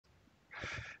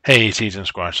Hey, Season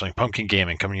Squashling, Pumpkin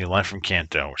Gaming coming to you live from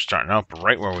Kanto. We're starting up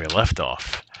right where we left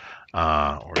off.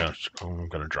 I'm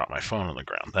gonna drop my phone on the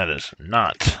ground. That is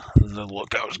not the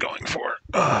look I was going for.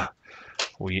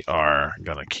 We are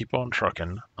gonna keep on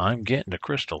trucking. I'm getting to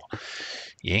Crystal.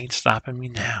 You ain't stopping me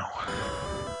now.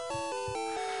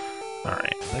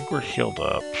 Alright, I think we're healed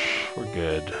up. We're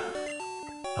good.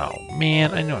 Oh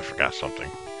man, I know I forgot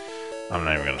something. I'm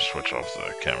not even gonna switch off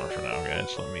the camera for now,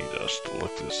 guys. Let me just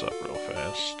look this up real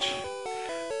fast.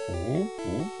 Ooh,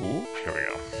 ooh, ooh. Here we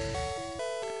go.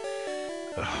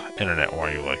 Ugh, internet, why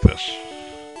are you like this?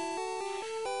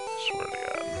 Swear to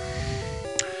God.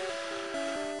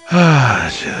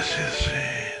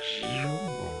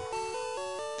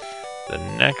 The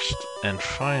next and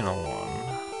final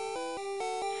one.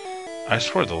 I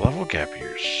swear the level gap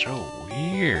here is so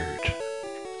weird.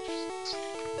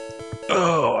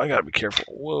 Oh, I gotta be careful.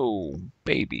 Whoa,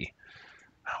 baby.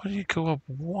 How did you go up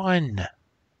one?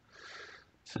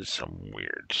 This is some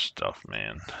weird stuff,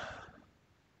 man.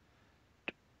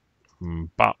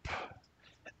 Bop.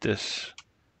 Hit this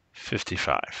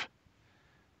 55.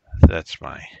 That's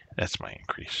my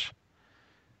increase.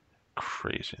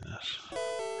 Craziness.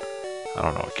 I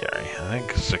don't know, Gary. I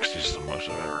think 60 is the most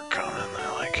I've ever gone in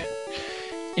there. Like,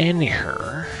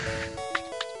 anyhow,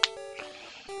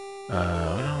 we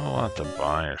don't have a lot to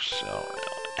buy or sell,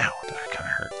 really. Ow, that kind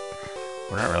of hurt.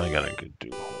 We're not really gonna do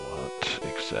a whole lot,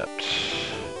 except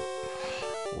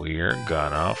we're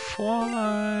gonna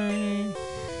fly.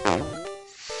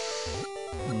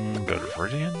 Go to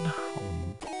Viridian.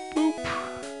 Boop.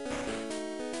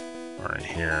 We're in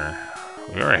here.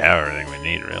 We already have everything we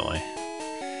need, really.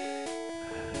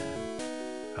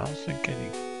 I don't think do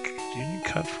you need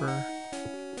cut for?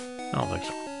 I don't think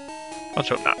so. Let's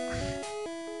hope not.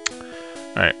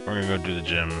 Alright, we're gonna go do the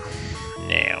gym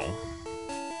now.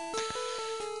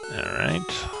 Alright.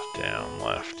 Down,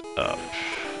 left, up.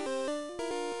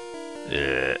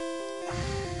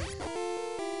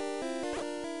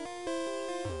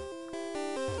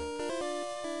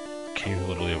 Can you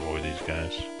literally avoid these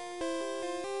guys?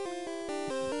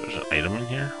 There's an item in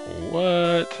here?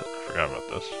 What? I forgot about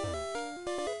this.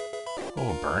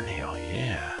 Oh, burn heal,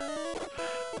 yeah.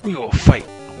 We will fight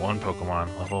one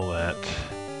Pokemon, level that.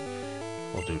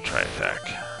 We'll do Tri Attack.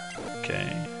 Okay.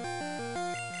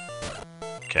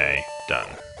 Okay, done.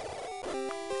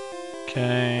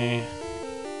 Okay.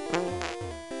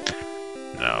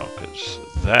 No, because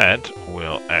that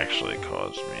will actually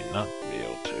cause me not to be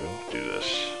able to do this.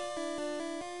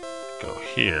 Go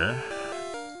here.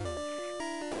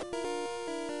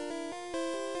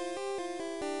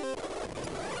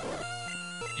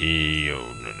 Ew,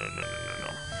 no.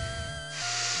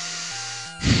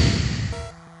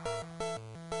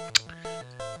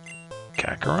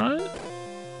 Kakarot?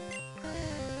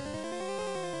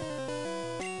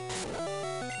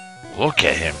 Look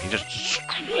at him, he just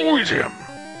destroyed him!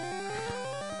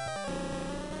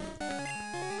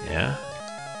 Yeah?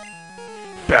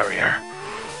 Barrier!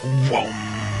 Whoom!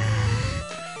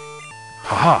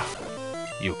 Haha!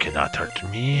 You cannot hurt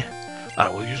me. I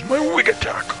will use my wig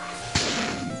attack!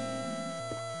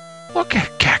 Look at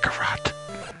Kakarot!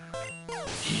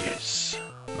 He is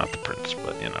not the prince,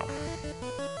 but you know.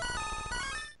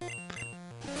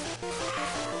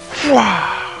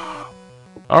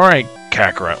 Alright,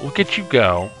 Kakarot, look at you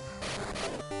go.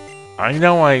 I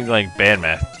know I like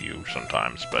badmouthed you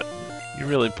sometimes, but you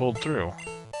really pulled through.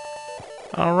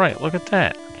 Alright, look at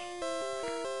that.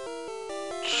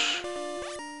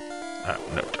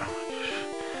 No.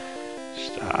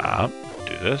 Stop.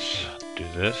 Do this.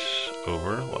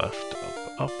 Over, left,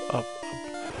 up.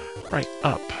 Right,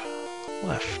 up.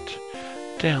 Left.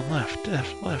 Down, left.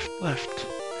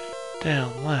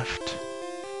 Down, left.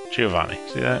 Giovanni,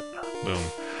 see that? Boom.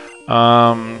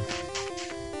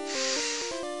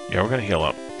 Yeah, we're gonna heal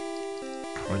up.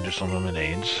 We're gonna do some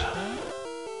lemonades.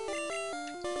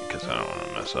 Because I don't want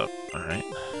to mess up. Alright.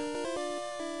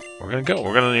 We're gonna go.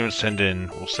 We're gonna even send in...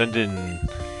 We'll send in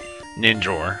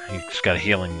Ninjor. He's got a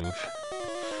healing move.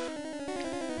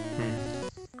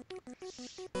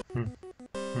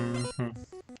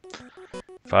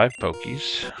 5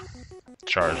 Pokies.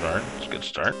 Charizard. It's a good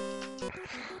start.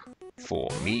 For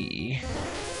me.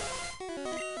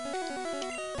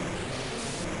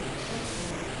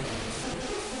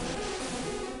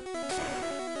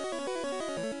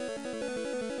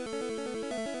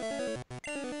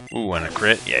 Ooh, and a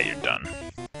crit? Yeah, you're done.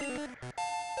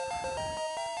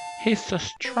 He's so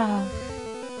strong.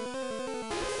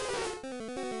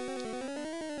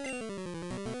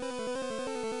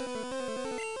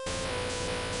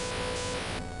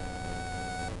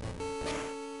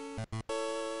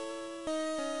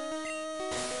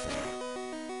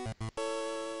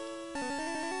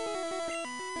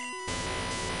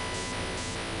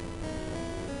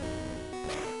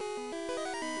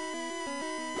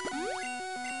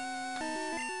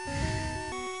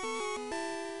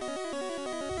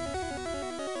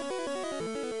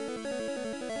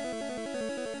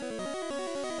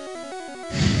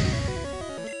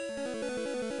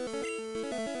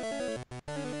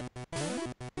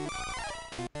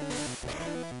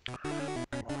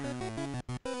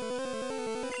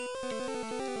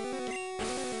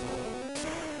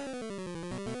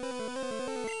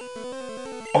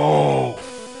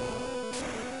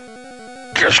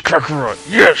 Yes, Kakarot!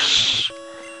 Yes!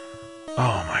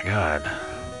 Oh my god.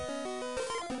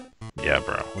 Yeah,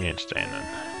 bro. We ain't staying in.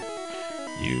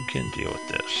 You can deal with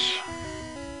this.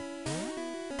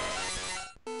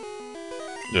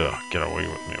 Ugh, get away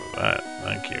with me with that.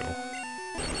 Thank you.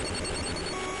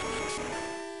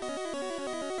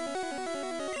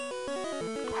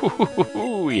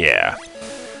 Hoo, yeah.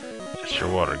 It's your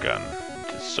water gun.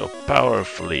 It is so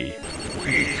powerfully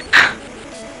weak.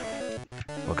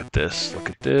 Look at this. Look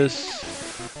at this.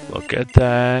 Look at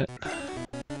that.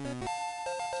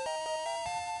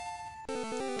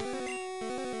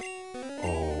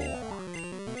 Oh.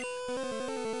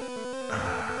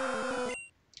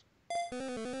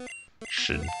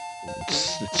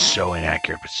 It's so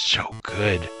inaccurate, but so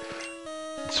good.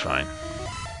 It's fine.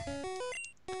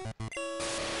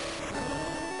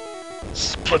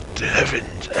 Split the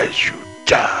heavens as you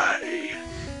die.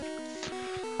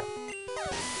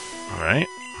 Alright.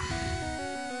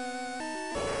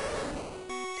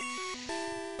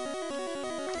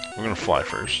 We're gonna fly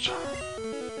first.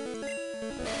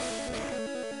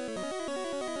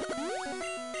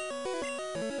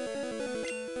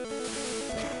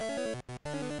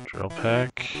 Drill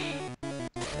pack.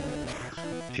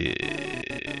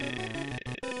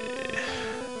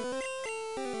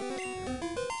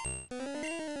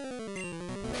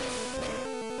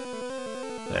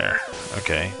 There.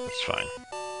 Okay, that's fine.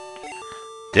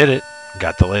 Did it.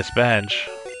 Got the last badge.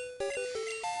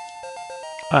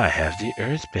 I have the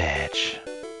Earth badge.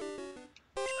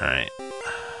 Alright.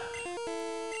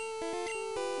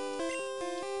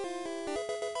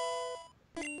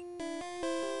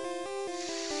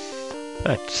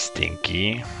 That's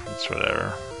stinky. That's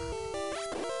whatever.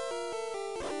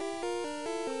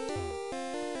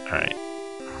 Alright.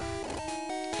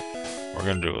 We're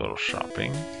gonna do a little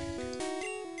shopping.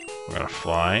 We're gonna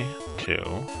fly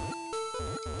to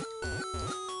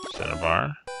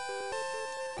Cinnabar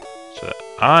so that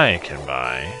I can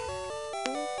buy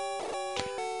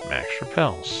max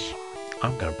repels.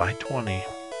 I'm gonna buy 20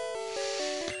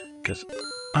 because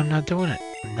I'm not doing it.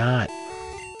 I'm not.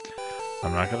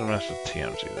 I'm not gonna mess with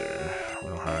TMs either. We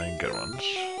don't have any good ones.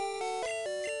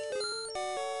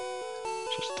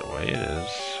 Just the way it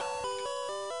is.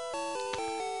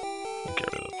 I'll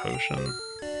get rid of the potion.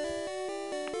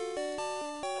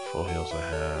 Full heals I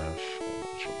have.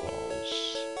 Ultra balls.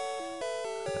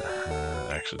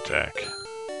 X attack.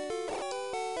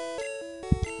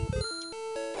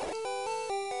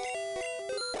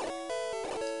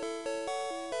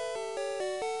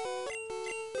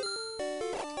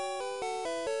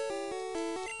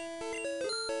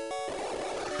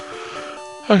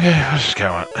 Okay, let's just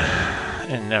go on.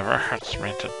 It never hurts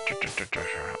me to.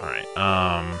 Alright,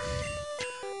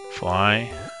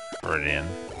 fly, Viridian,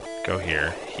 go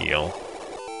here, heal.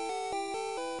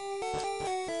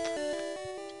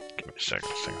 Give me a sec,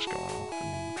 this thing's going off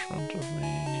in front of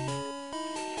me.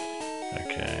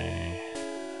 Okay.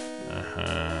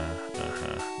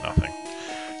 Nothing.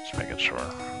 Just making sure.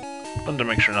 Wanted to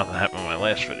make sure nothing happened in my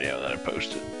last video that I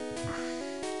posted.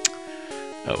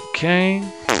 Okay.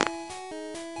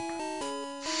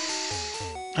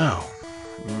 Oh,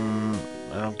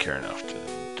 I don't care enough to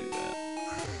do that.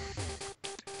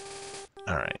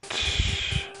 Alright.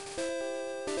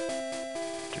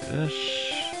 Do this.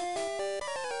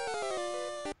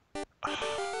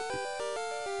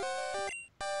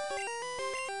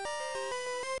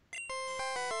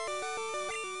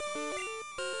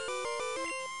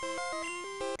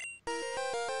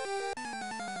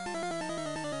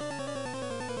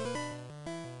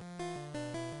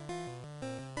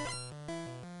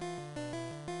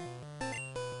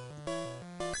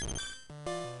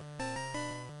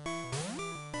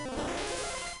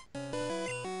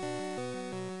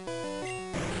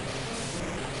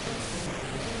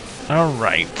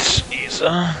 Alright,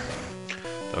 Isa.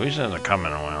 Though Isa hasn't come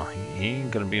in a while. He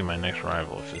ain't gonna be my next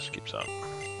rival if this keeps up.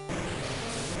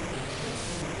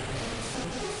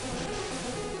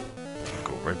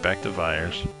 Go right back to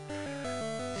Vyres.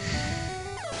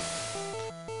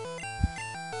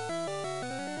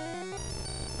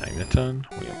 Magneton?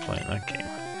 We ain't playing that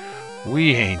game.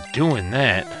 We ain't doing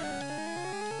that.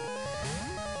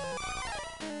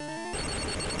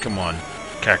 Come on,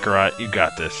 Kakarot, you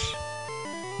got this.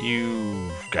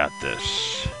 You've got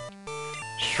this.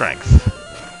 Strength.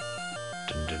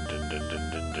 Dun, dun, dun, dun, dun,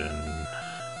 dun, dun.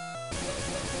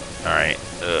 Alright,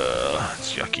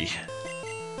 it's yucky.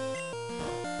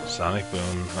 Sonic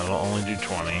Boom, that'll only do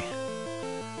 20.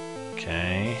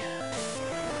 Okay.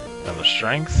 Another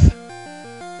strength.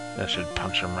 That should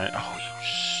punch him right. Oh,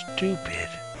 you stupid.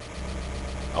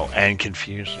 Oh, and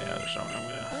confused. Yeah, there's no way I'm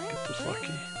gonna get this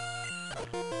lucky.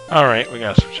 Alright, we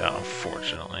gotta switch out,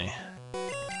 unfortunately.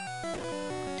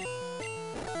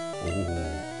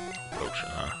 Ooh, potion,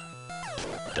 huh?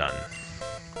 Done.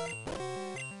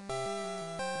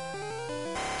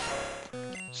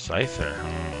 Scyther,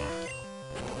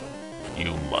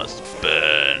 You must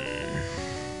burn.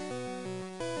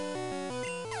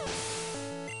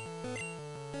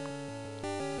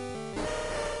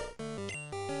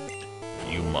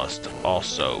 You must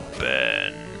also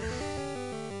burn.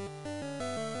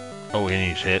 Oh,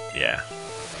 and he's hit? Yeah.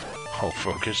 Oh,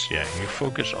 focus? Yeah, you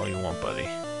focus all you want, buddy.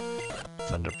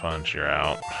 Thunder Punch, you're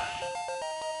out.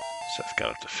 Seth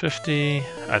got up to 50. I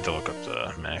had to look up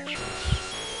the max.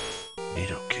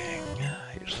 Nidoking.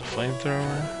 Here's the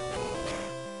flamethrower.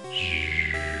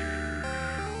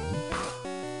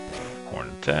 Horn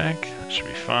attack. That should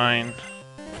be fine.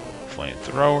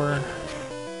 Flamethrower.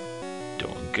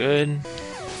 Doing good.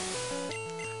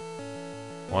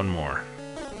 One more.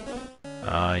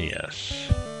 Ah,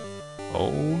 yes.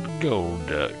 Old Gold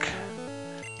Duck.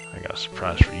 I got a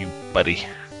surprise for you, buddy.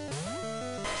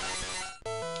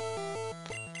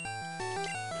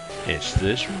 It's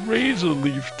this razor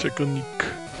leaf technique.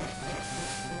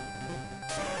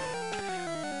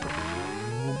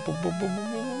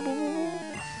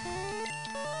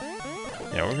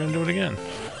 Yeah, we're gonna do it again.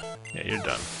 Yeah, you're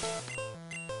done.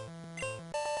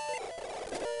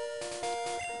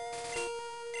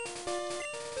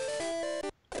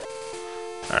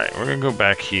 Alright, we're gonna go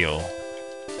back heal.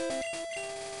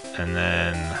 And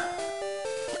then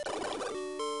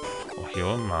we'll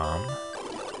heal Mom.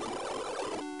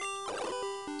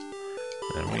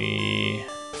 Then we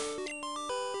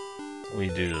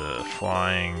do the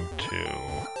flying to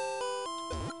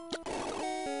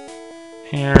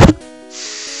here.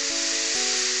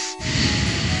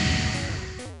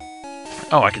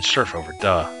 Oh, I could surf over,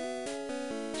 duh.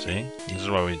 See? This is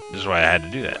why I had to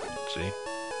do that. See?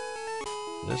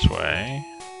 This way.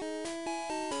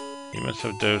 You must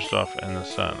have dozed off in the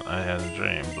sun. I had a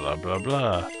dream. Blah blah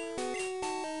blah.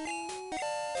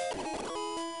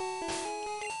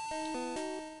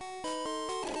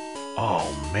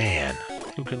 Oh man,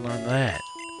 who can learn that?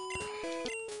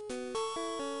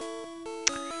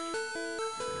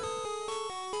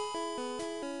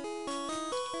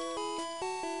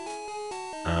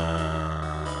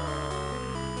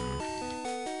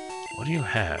 What do you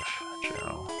have,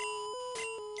 Joe?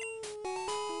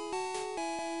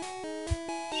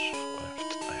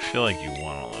 Swift. I feel like you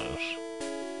want all those.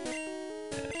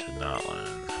 Yeah, did not learn.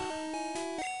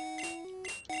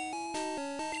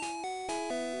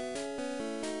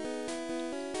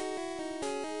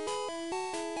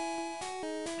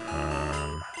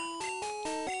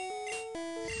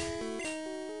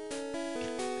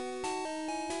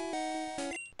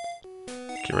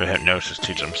 Get rid of hypnosis,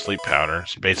 teach them sleep powder.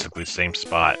 It's basically the same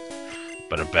spot,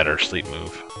 but a better sleep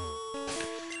move.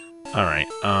 Alright,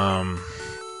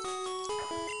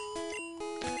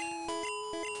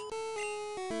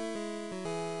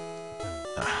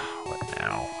 what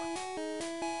now?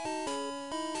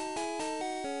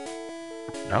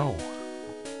 No.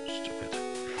 Stupid.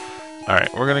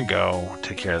 Alright, we're gonna go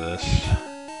take care of this.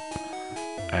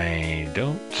 I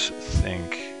don't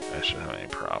think I should have any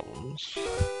problems.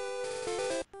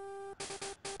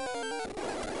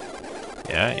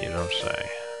 Yeah, you don't say.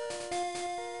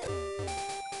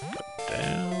 Go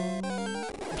down.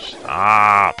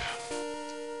 Stop!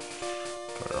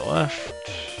 Go to the left.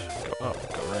 Go up.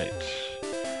 Go right.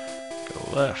 Go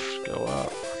left. Go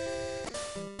up.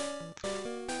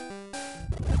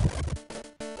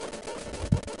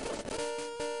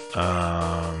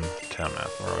 Town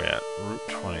map. Where are we at? Route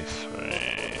 23.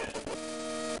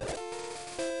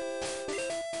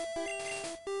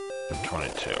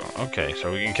 22. Okay,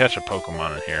 so we can catch a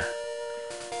Pokemon in here.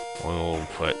 We will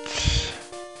put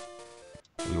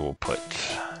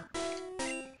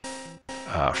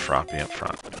Froppy up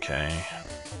front. Okay.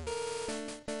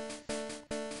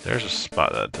 There's a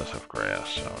spot that does have grass,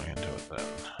 so we can do it then.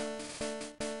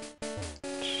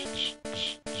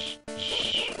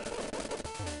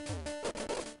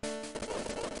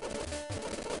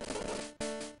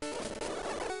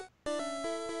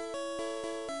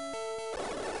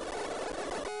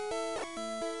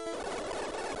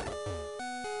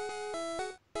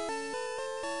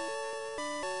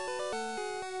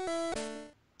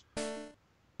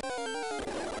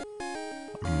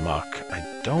 I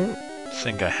don't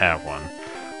think I have one.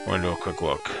 We're gonna do a quick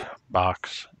look.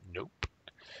 Box. Nope.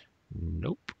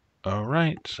 Nope.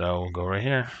 Alright, so we'll go right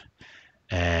here.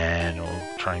 And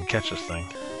we'll try and catch this thing.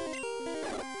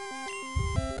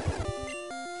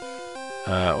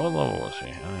 What level was he?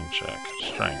 I didn't check.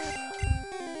 Strength.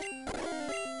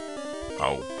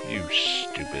 Oh, you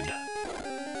stupid.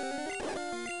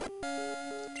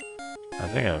 I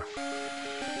think I have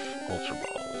Ultra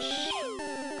Balls.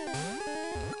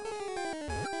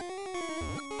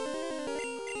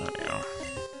 There we go.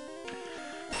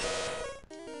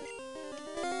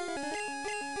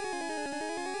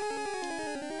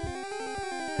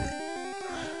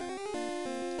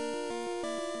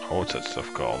 Oh, what's that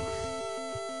stuff called?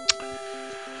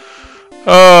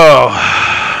 Oh,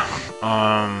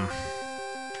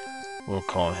 we'll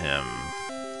call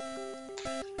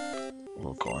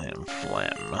him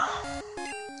Phlegm.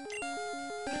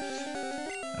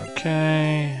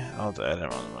 Okay, I'll add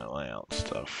him on my layout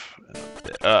stuff.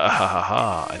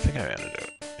 I think I added it.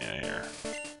 Yeah, here.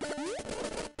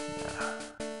 Yeah.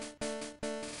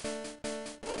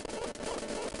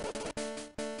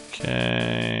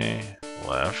 Okay,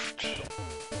 left.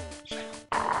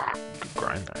 Good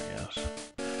grind there, I guess.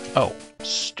 Oh,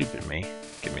 stupid me.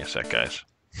 Give me a sec, guys.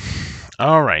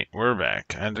 Alright, we're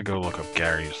back. I had to go look up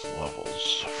Gary's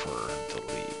levels for the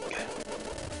league.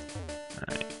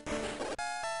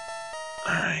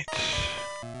 Alright.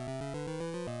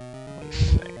 Let me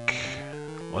think.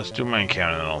 Let's do my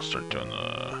encounter and then I'll start doing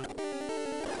the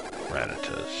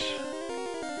Ratatas.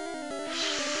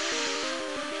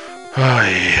 Oh,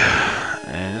 yeah.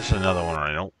 And this is another one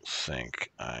I don't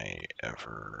think I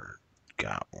ever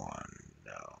got one.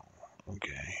 No.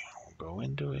 Okay. We'll go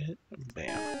into it.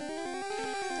 Bam.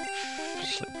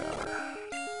 Sleep powder.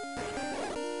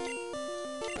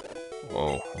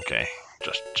 Whoa, okay.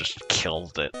 Just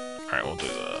killed it. Alright, we'll do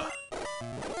the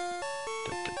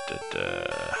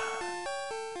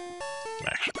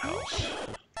max repels.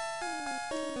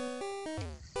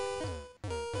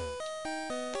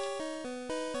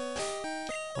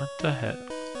 What the heck?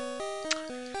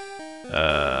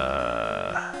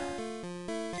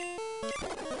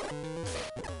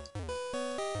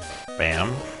 Bam.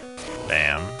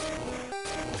 Bam.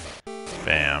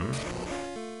 Bam.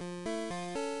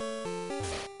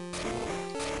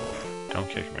 Don't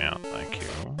kick me out, thank you.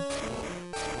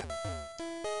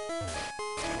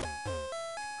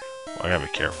 Well, I gotta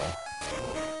be careful.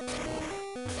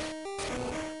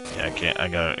 Yeah, I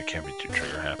can't be too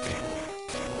trigger happy.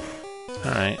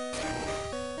 Alright.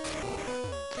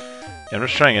 Yeah, I'm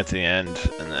just trying at the end,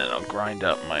 and then I'll grind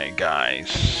up my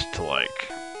guys to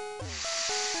like,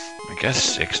 I guess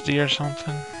 60 or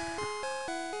something?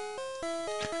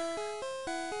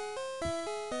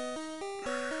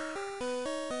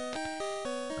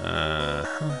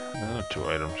 There are 2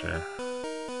 items here.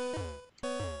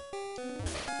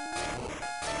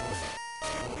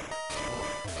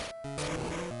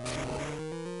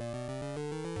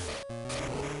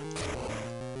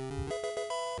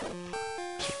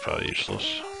 This is probably useless.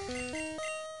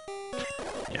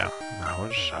 Yeah,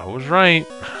 I was right.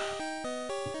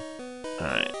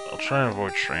 Alright, I'll try and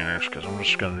avoid trainers because I'm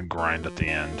just gonna grind at the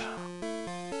end.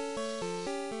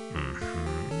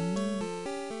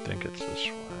 I think it's this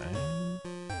way.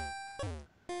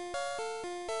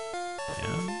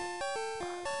 Yeah.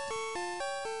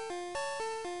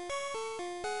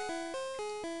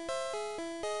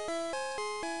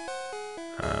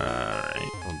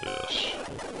 Alright, we'll do this.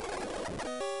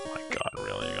 Oh my god,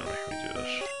 really? You're gonna make me do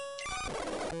this?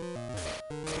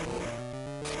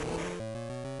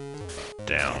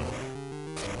 Down.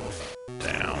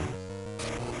 Down.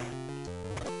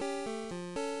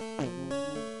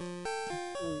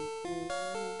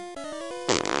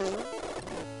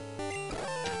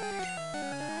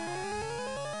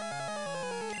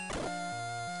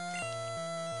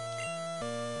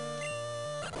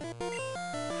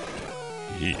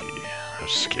 Yeah, that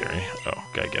was scary. Oh,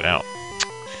 gotta get out.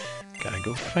 Gotta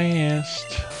go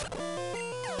fast.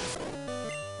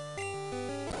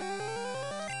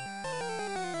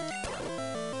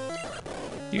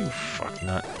 You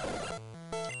fucknut.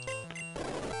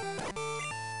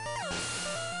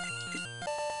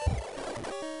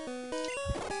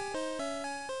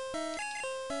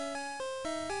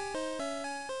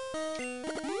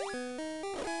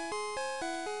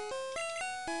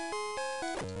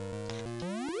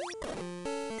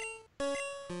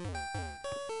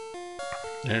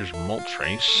 There's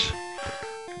Moltres.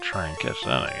 Try and catch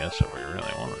that, I guess, if we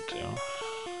really wanted to.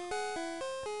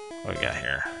 What we got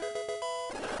here?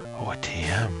 Oh, a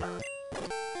TM.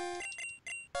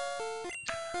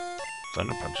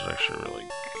 Thunder Punch is actually really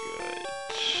good.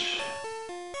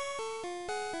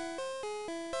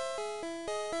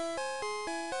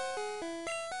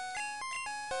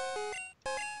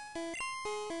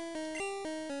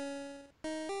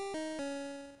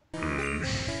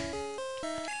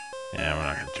 Yeah, we're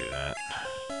not gonna do that.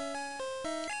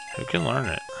 Who can learn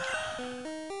it?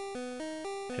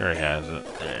 Here he has it.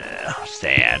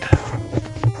 Sad.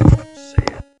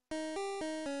 Sad.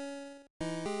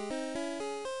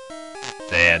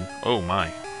 Sad. Oh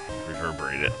my.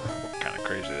 Reverberate it. Kind of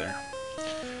crazy there.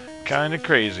 Kind of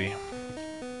crazy.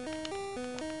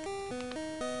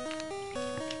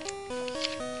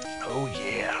 Oh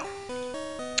yeah.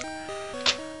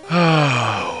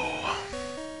 Oh.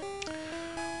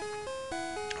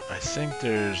 I think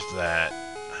there's that.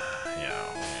 Yeah,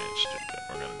 it's stupid.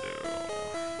 We're gonna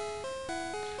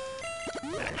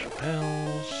do max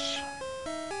repels.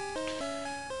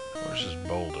 Where's this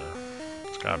boulder?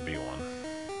 It's gotta be one.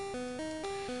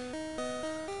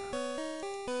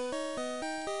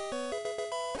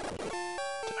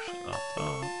 Definitely not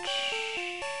that.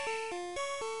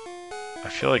 I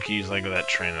feel like he's like that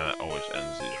trainer that always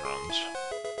ends these runs.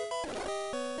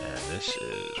 And this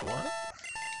is what?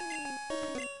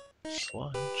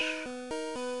 Sludge.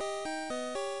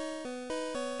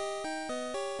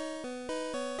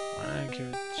 Why did I give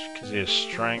it? Because he has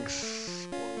strength.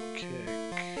 Low kick.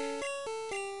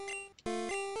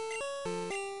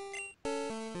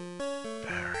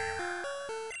 Barrier.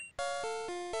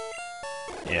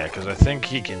 Yeah, because I think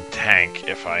he can tank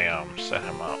if I set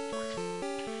him up.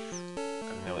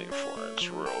 It's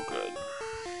real good.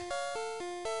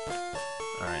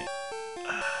 Alright.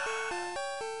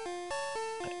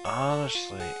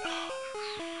 Honestly...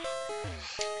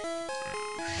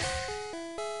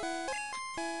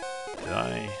 Did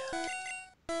I...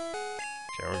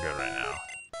 Okay, we're good right now.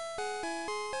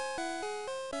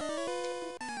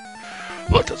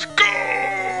 Let us go!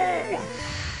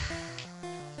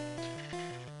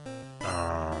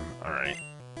 Alright.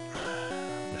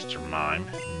 Mr. Mime.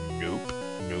 Nope.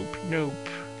 Nope, nope.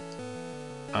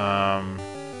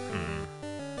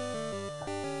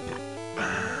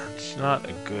 It's not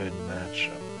a good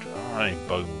matchup. I don't have any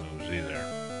bug moves either.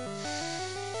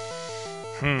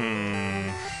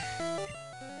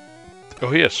 Oh,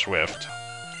 he has Swift.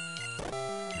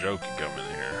 Joe can come in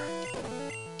here.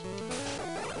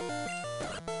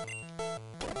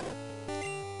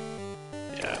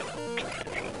 Yeah,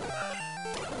 confusion.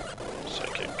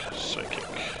 Psychic.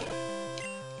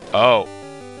 Oh!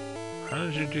 How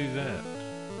did you do that?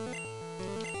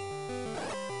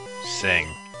 Sing.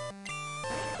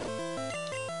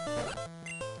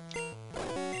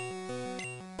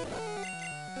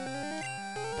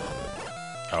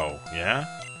 Oh, yeah?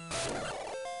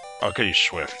 Oh, could you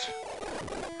Swift?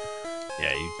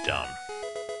 Yeah, you dumb.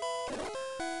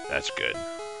 That's good.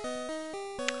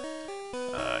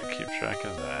 Keep track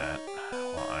of that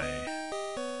while I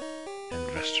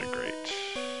investigate.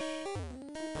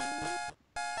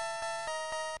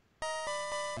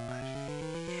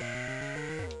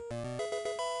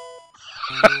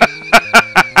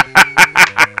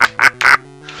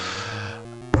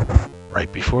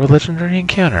 Right before a legendary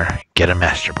encounter, get a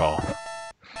Master Ball.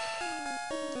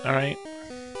 Alright.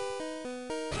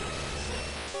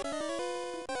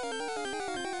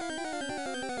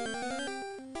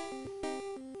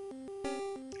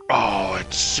 Oh,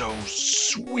 it's so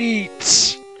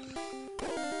sweet!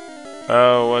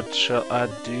 Oh, what shall I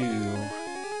do?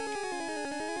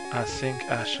 I think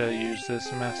I shall use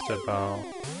this Master Ball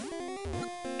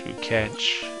to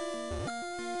catch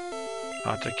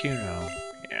Articuno.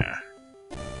 Yeah.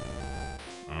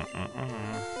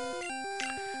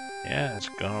 Yeah, it's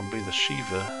gonna be the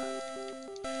Shiva.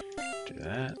 Do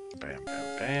that. Bam,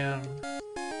 bam, bam.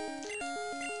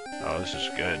 Oh, this is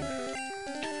good.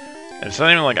 And it's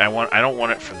not even like I don't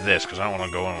want it for this, because I don't want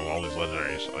to go in with all these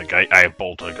legendaries. Like, I have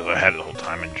Bolta, because I had it the whole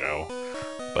time in Joe.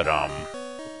 But,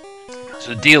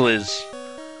 so the deal is...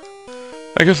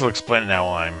 I guess I'll explain it now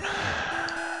while I'm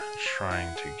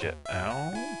trying to get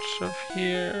out of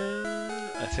here.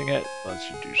 I think it lets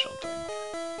you do something.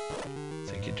 I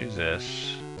think you do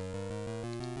this.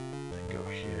 Then go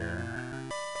here.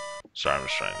 Sorry, I'm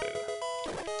just trying to...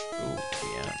 Ooh,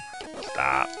 TM.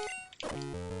 Stop.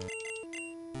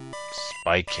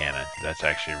 Spike Cannon. That's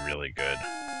actually really good.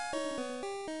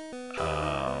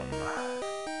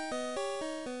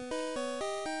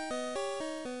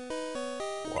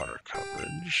 Water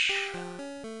coverage.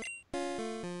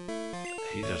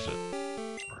 He does it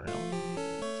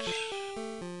brilliant.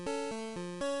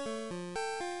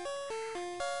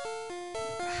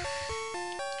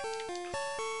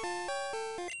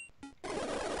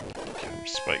 Give him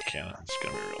Spike Cannon. It's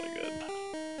gonna be really good.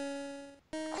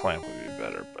 Clamp would be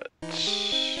better, but I'll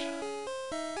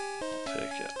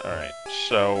take it. Alright,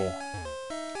 so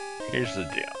here's the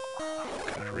deal. Oh,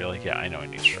 God, really? Yeah, I know I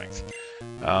need strength.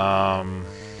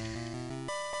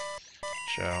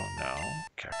 Joe, no.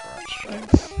 Kakarot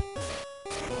strength.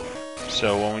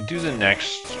 So when we do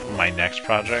my next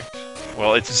project,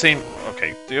 Well, it's the same.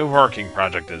 Okay, the overarching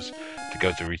project is to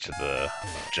go through each of the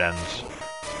gens,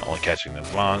 only catching the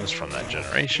bonds from that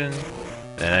generation.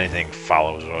 And anything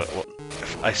follows. Well,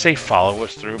 I say follow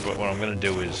us through, but what I'm gonna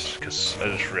do is, because I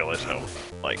just realized how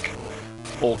like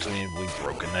ultimately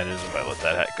broken that is if I let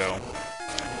that go.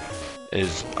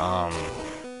 Is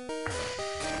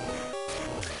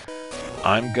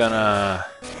I'm gonna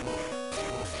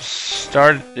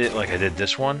start it like I did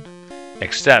this one,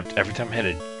 except every time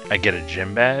I get a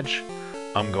gym badge,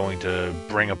 I'm going to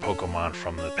bring a Pokemon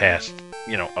from the past,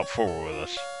 you know, up forward with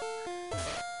us.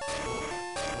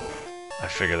 I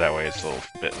figure that way it's a little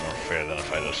bit more fair than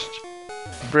if I just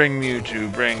bring Mewtwo,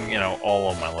 bring, you know,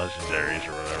 all of my legendaries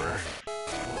or whatever.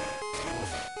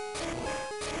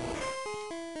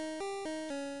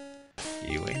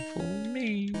 You ain't fooling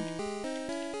me.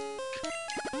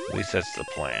 At least that's the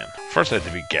plan. First I have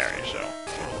to beat Gary, so...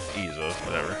 Or Iza,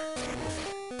 whatever.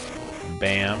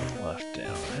 Bam. Left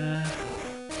down there.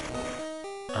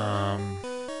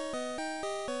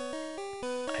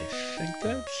 I think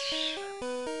that's...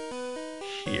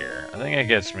 here. I think it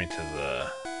gets me to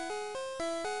the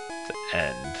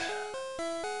end.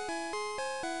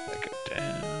 I go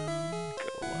down, go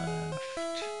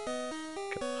left,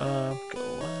 go up, go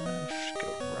left, go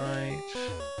right.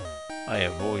 I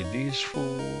avoid these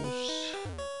fools.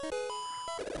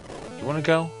 You wanna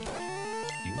go?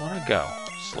 You wanna go,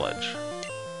 Sledge.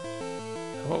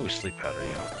 How about we sleep powder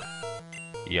you?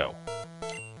 Yo.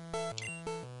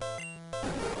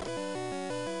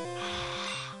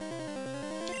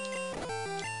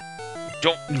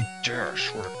 Don't you dare, I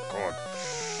swear to God.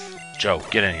 Joe,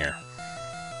 get in here.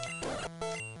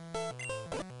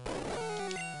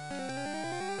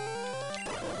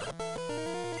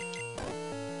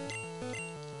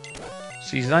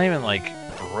 See, he's not even, like,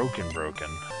 broken.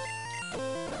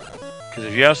 Because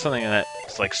if you have something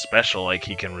that's, like, special, like,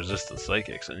 he can resist the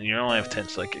psychics, and you only have 10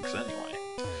 psychics anyway.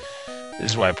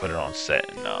 This is why I put it on set,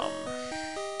 and,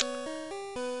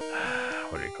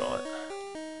 what do you call it?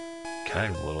 Can I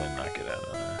literally not get out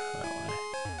of there that way?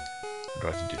 Or do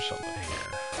I have to do something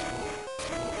here?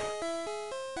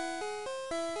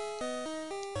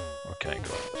 Or can I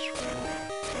go this way?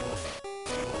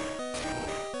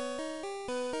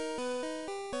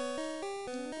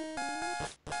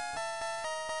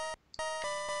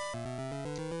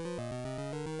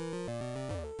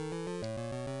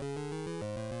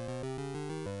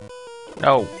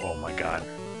 No! Oh my god.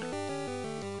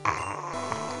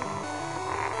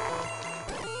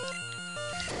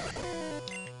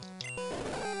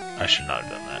 I should not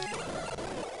have done that.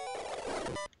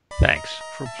 Thanks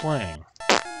for playing.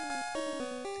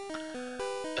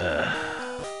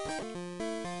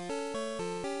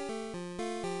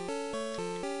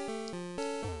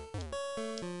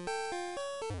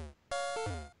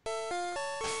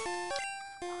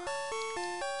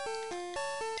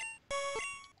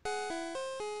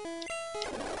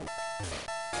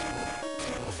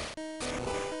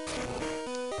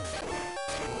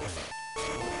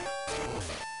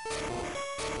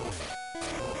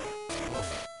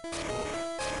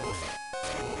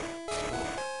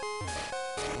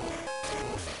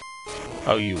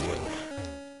 Oh, you would.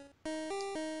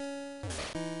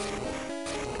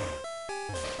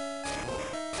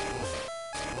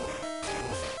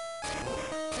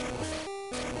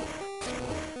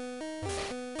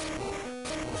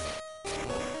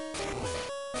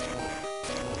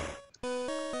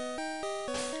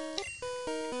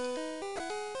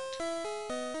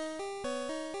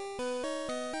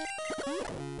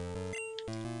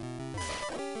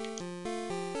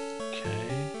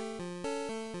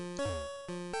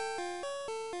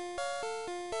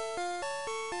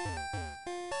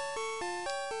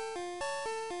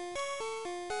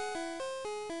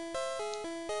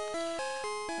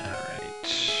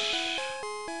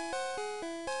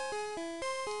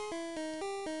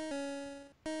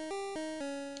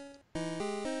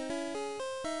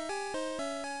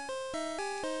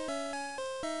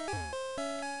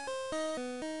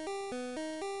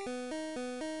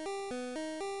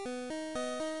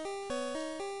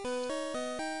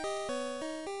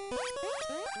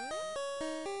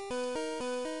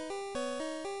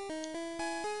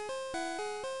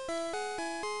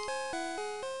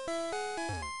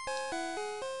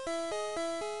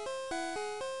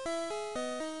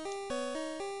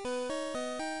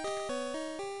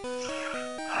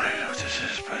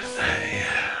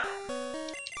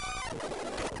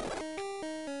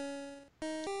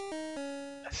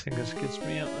 I think this gets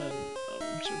me out, then.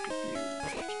 I'm so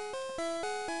confused.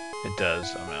 It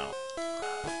does, I'm out.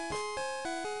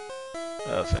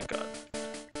 Oh, thank God.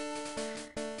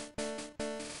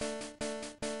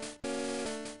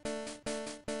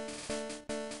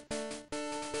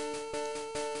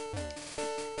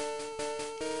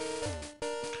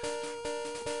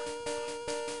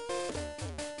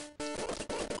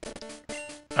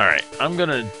 Alright, I'm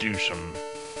gonna do some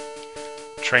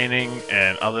training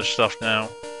and other stuff now.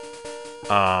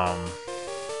 I'll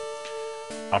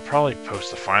probably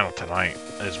post the final tonight,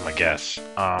 is my guess.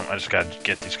 I just gotta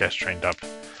get these guys trained up.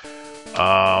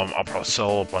 I'll probably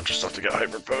sell a bunch of stuff to get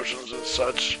hyper potions and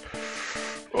such.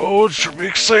 Oh, it should be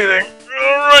exciting.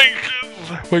 Alright,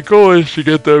 my goal is to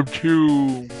get them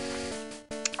to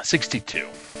 62.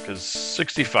 Because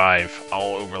 65,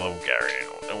 I'll overload Gary.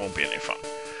 It won't be any fun.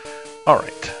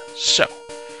 Alright, so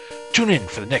tune in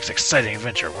for the next exciting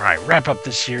adventure where I wrap up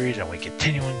this series and we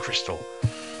continue in Crystal.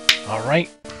 Alright,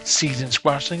 Seeds and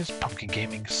Squash Things, Pumpkin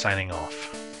Gaming signing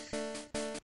off.